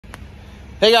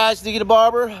Hey guys, Diggy the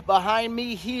Barber. Behind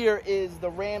me here is the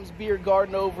Rams Beer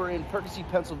Garden over in Percy,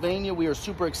 Pennsylvania. We are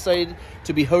super excited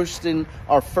to be hosting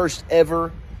our first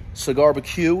ever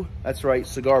Cigar-BQ. That's right,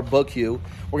 Cigar-BQ.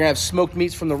 We're gonna have smoked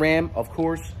meats from the Ram, of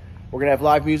course. We're gonna have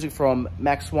live music from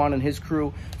Max Swan and his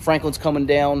crew. Franklin's coming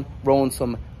down, rolling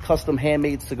some custom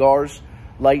handmade cigars,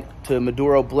 light to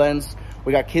Maduro blends.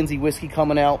 We got Kinsey whiskey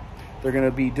coming out. They're gonna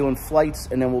be doing flights,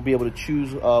 and then we'll be able to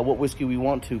choose what whiskey we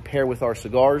want to pair with our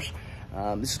cigars.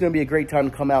 This is going to be a great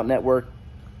time to come out, network,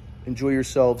 enjoy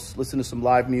yourselves, listen to some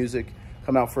live music,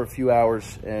 come out for a few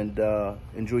hours, and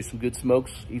enjoy some good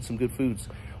smokes, eat some good foods.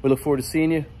 We look forward to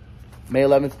seeing you May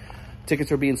 11th. Tickets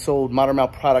are being sold,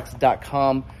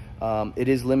 modernmouthproducts.com. It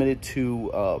is limited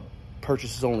to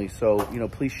purchases only, so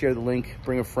please share the link,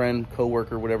 bring a friend,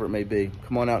 coworker, whatever it may be.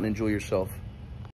 Come on out and enjoy yourself.